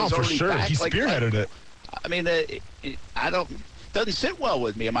AEW, and now he's already back. He spearheaded it. I mean, doesn't sit well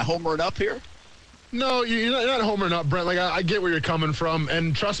with me. Am I homering up here? No, you're not homering up, Brent. Like, I get where you're coming from,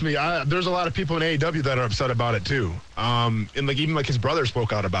 and trust me, there's a lot of people in AEW that are upset about it too. And like even like his brother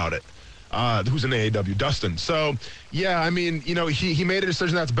spoke out about it. Who's in AEW, Dustin. So, yeah, I mean, he made a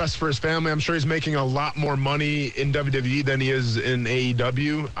decision that's best for his family. I'm sure he's making a lot more money in WWE than he is in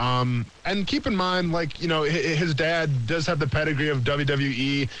AEW. And keep in mind, like, his dad does have the pedigree of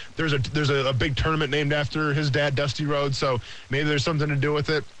WWE. There's a big tournament named after his dad, Dusty Rhodes. So maybe there's something to do with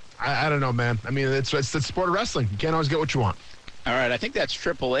it. I don't know, man. I mean, it's the sport of wrestling. You can't always get what you want. All right, I think that's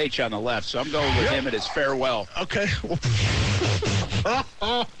Triple H on the left, so I'm going with him at his farewell. Okay.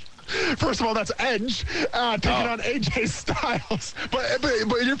 First of all, that's Edge taking on AJ Styles. But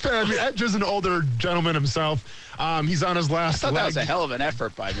in your fair, I mean, Edge is an older gentleman himself. He's on his last I thought leg. that was a hell of an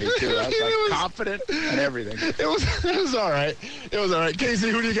effort by me, too. I was confident and everything. It was all right. It was all right. Casey,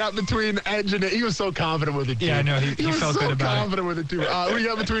 who do you got between Edge and... He was so confident with it, too. Yeah, I know. He felt good about it. He was so confident with it, too. Who do you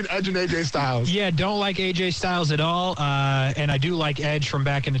got between Edge and AJ Styles? Yeah, don't like AJ Styles at all. And I do like Edge from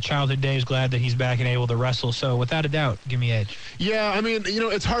back in the childhood days. Glad that he's back and able to wrestle. So, without a doubt, give me Edge. Yeah, I mean,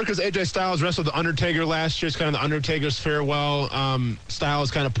 it's hard because AJ Styles wrestled The Undertaker last year. It's kind of The Undertaker's farewell.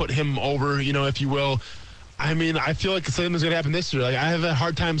 Styles kind of put him over, if you will. I mean, I feel like the same is going to happen this year. Like, I have a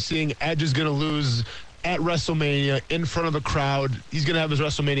hard time seeing Edge is going to lose at WrestleMania in front of the crowd. He's going to have his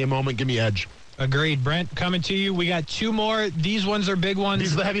WrestleMania moment. Give me Edge. Agreed. Brent, coming to you. We got 2 more. These ones are big ones.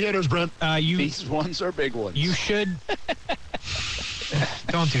 These are the heavy hitters, Brent. These ones are big ones. You should...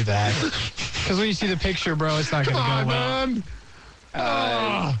 Don't do that. Because when you see the picture, bro, it's not going to go well. Man.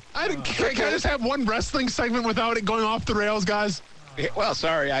 Can I just have one wrestling segment without it going off the rails, guys? Well,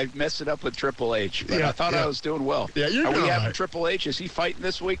 sorry, I messed it up with Triple H, but I thought I was doing well. Yeah, you're Are we doing having right. Triple H? Is he fighting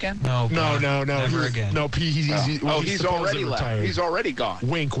this weekend? No. Never again. No, he's already left. retired. He's already gone.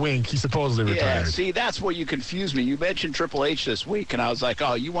 Wink, wink. He's supposedly retired. Yeah, see, that's where you confused me. You mentioned Triple H this week, and I was like,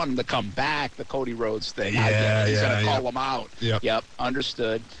 oh, you want him to come back, the Cody Rhodes thing. Yeah, He's going to call him out. Yep,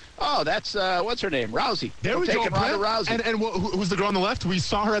 understood. Oh, that's, what's her name? Rousey. There we go, Ronda Rousey. And who's the girl on the left? We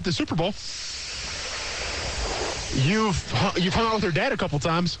saw her at the Super Bowl. You've hung out with her dad a couple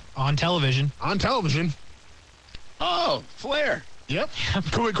times. On television. Oh, Flair. Yep.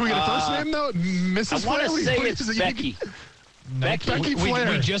 Can we get a first name, though? Mrs. I want Flair? to say it's Becky. Becky Flair.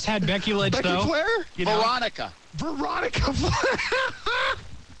 We just had Becky Lynch, Becky though. Flair? Veronica. Veronica Flair.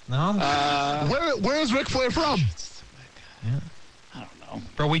 No. Where's Ric Flair from? I don't know.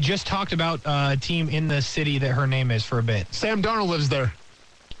 Bro, we just talked about a team in the city that her name is for a bit. Sam Darnold lives there.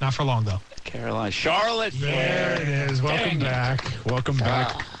 Not for long, though. Carolina. Charlotte Flair. There it is. Welcome back. Welcome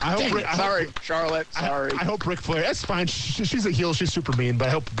back. Sorry, Charlotte. Sorry. I hope Ric Flair. That's fine. She's a heel. She's super mean, but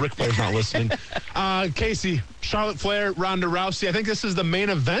I hope Ric Flair's not listening. Casey, Charlotte Flair, Ronda Rousey. I think this is the main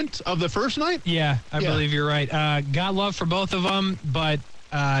event of the first night. Yeah, I believe you're right. Got love for both of them, but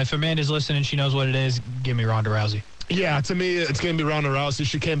if Amanda's listening, she knows what it is. Give me Ronda Rousey. Yeah, to me, it's going to be Ronda Rousey.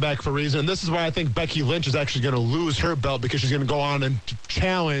 She came back for a reason. And this is why I think Becky Lynch is actually going to lose her belt because she's going to go on and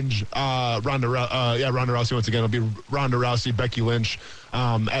challenge Ronda Rousey once again. It'll be Ronda Rousey, Becky Lynch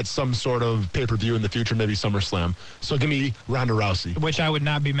at some sort of pay-per-view in the future, maybe SummerSlam. So give me Ronda Rousey. Which I would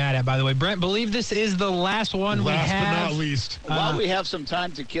not be mad at, by the way. Brent, believe this is the last one we have. Last but not least. While we have some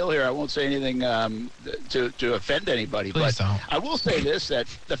time to kill here, I won't say anything to offend anybody. Please but don't. I will say this, that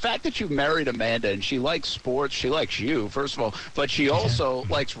the fact that you married Amanda and she likes sports, she likes you, first of all, but she also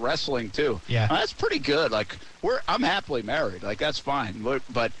likes wrestling, too. Yeah. That's pretty good. Like, I'm happily married. Like, that's fine.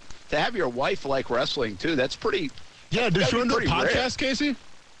 But to have your wife like wrestling, too, that's pretty... Yeah, does she want to do a pretty podcast, Casey?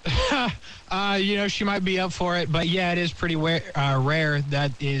 She might be up for it, but yeah, it is pretty rare.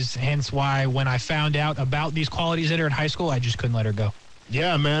 That is hence why when I found out about these qualities in her in high school, I just couldn't let her go.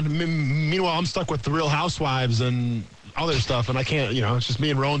 Yeah, man. Meanwhile, I'm stuck with The Real Housewives and other stuff, and I can't, it's just me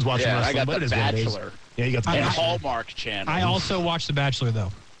and Rowan's watching Yeah, wrestling. I but got it The is what it is. Bachelor. Yeah, you got The And Bachelor. Hallmark Channel. I also watched The Bachelor, though.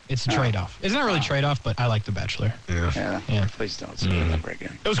 It's a trade-off. It's not really a trade-off, but I like The Bachelor. Yeah. Please don't say that ever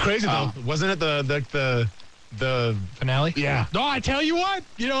again. It was crazy, though. Wasn't it the Finale? Yeah. No, I tell you what.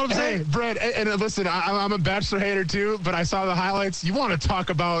 You know what I'm saying? Hey, Brett, and listen, I'm a Bachelor hater too, but I saw the highlights. You want to talk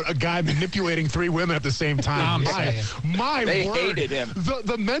about a guy manipulating 3 women at the same time. My They word. hated him.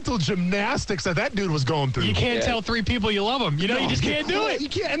 The mental gymnastics that dude was going through. You can't tell 3 people you love them. You just can't do it. You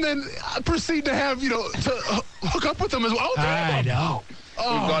can't, and then proceed to have, to hook up with them as well. I know.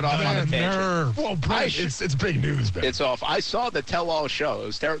 Oh, We've gone off on a tangent. nerve. Well, Brett, it's big news, man. It's off. I saw the tell-all show. It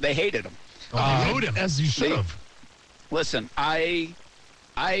was terrible. They hated him. As you should have. Listen, I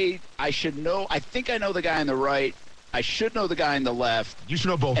should know. I think I know the guy on the right. I should know the guy on the left. You should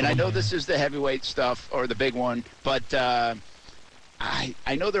know both. And of I them. know this is the heavyweight stuff or the big one, but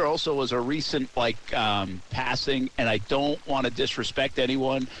I know there also was a recent passing, and I don't want to disrespect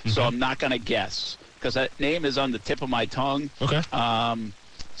anyone, so I'm not going to guess because that name is on the tip of my tongue. Okay.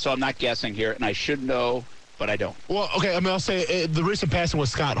 So I'm not guessing here, and I should know, but I don't. Well, okay. I'll say the recent passing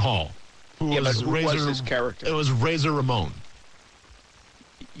was Scott Hall. Who was his character? It was Razor Ramon.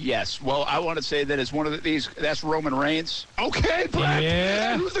 Yes. Well, I want to say that it's one of these. That's Roman Reigns. Okay, Brett.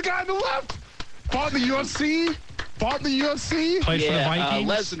 Yeah. Who's the guy on the left? Fought in the UFC. Played for the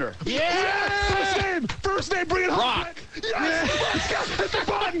Vikings. Lesnar. Yeah. First name. Bring it home. Rock. Yes. Hit the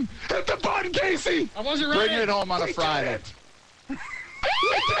button. Hit the button, Casey. I wasn't ready. Bring it home on a Friday. Bring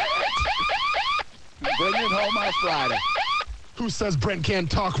it home on a Friday. Who says Brent can't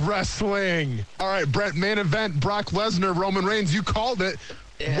talk wrestling? All right, Brent, main event, Brock Lesnar, Roman Reigns. You called it.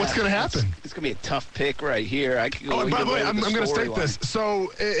 Yeah, What's going to happen? It's going to be a tough pick right here. I could go Oh, and by either the way, way I'm with the going to state storyline. this.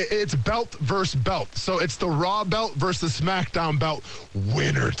 So it's belt versus belt. So it's the Raw belt versus the SmackDown belt.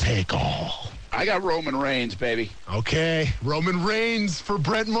 Winner take all. I got Roman Reigns, baby. Okay, Roman Reigns for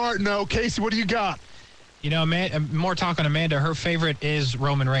Brent Martineau. Casey, what do you got? More talk on Amanda. Her favorite is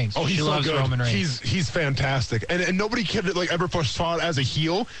Roman Reigns. Oh, he's she so loves good. Roman Reigns. He's fantastic, and nobody could ever foresaw it as a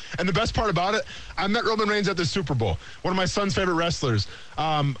heel. And the best part about it, I met Roman Reigns at the Super Bowl. One of my son's favorite wrestlers.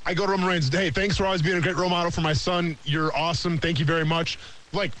 I go to Roman Reigns. Hey, thanks for always being a great role model for my son. You're awesome. Thank you very much.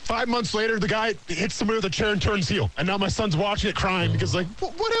 Like 5 months later, the guy hits somebody with a chair and turns heel, and now my son's watching it crying because what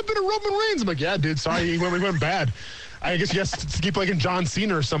happened to Roman Reigns? I'm like, yeah, dude, sorry, he went bad. I guess he has to keep like John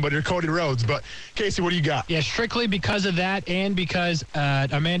Cena or somebody or Cody Rhodes. But Casey, what do you got? Yeah, strictly because of that and because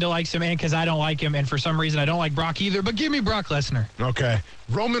Amanda likes him and because I don't like him. And for some reason, I don't like Brock either. But give me Brock Lesnar. Okay.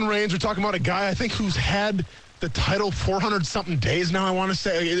 Roman Reigns, we're talking about a guy, I think, who's had the title 400-something days now, I want to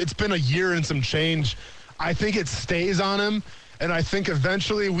say. It's been a year and some change. I think it stays on him. And I think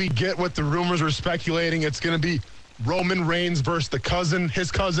eventually we get what the rumors were speculating. It's going to be Roman Reigns versus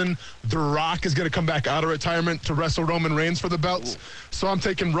his cousin. The Rock is going to come back out of retirement to wrestle Roman Reigns for the belts. So I'm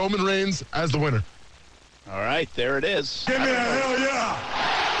taking Roman Reigns as the winner. All right, there it is. Give me a hell yeah!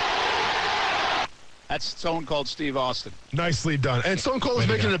 That's Stone Cold Steve Austin. Nicely done. And Stone Cold is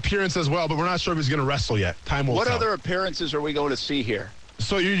making an appearance as well, but we're not sure if he's going to wrestle yet. Time will What tell. other appearances are we going to see here?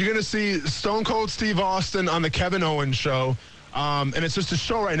 So you're going to see Stone Cold Steve Austin on the Kevin Owens show. And it's just a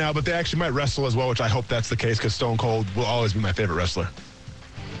show right now, but they actually might wrestle as well, which I hope that's the case because Stone Cold will always be my favorite wrestler.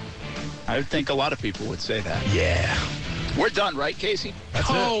 I think a lot of people would say that. Yeah. We're done, right, Casey? That's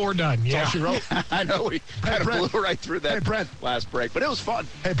it. We're done. Yeah. That's all she wrote. I know we kind of blew right through that Brent. last break, but it was fun.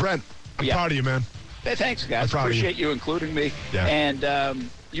 Hey, Brent, I'm proud of you, man. Hey, thanks, guys. I'm proud of you. Appreciate you including me. Yeah. And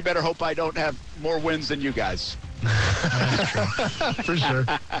you better hope I don't have more wins than you guys. For sure.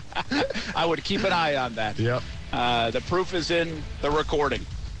 I would keep an eye on that. Yep. The proof is in the recording.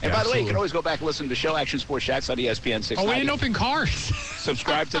 And by the way, you can always go back and listen to the show, Action Sports Shacks on ESPN 690. Oh, we didn't open cards.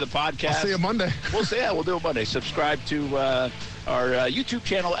 Subscribe to the podcast. I'll see you Monday. We'll do it Monday. Subscribe to our YouTube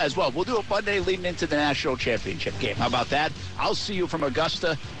channel as well. We'll do it Monday leading into the national championship game. How about that? I'll see you from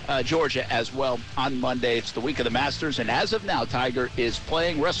Augusta, Georgia as well on Monday. It's the week of the Masters, and as of now, Tiger is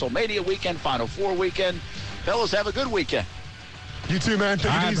playing WrestleMania weekend, Final Four weekend. Fellas, have a good weekend. You too, man.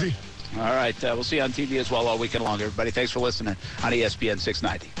 Take it easy. All right. We'll see you on TV as well all weekend long, everybody. Thanks for listening on ESPN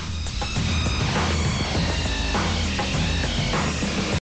 690.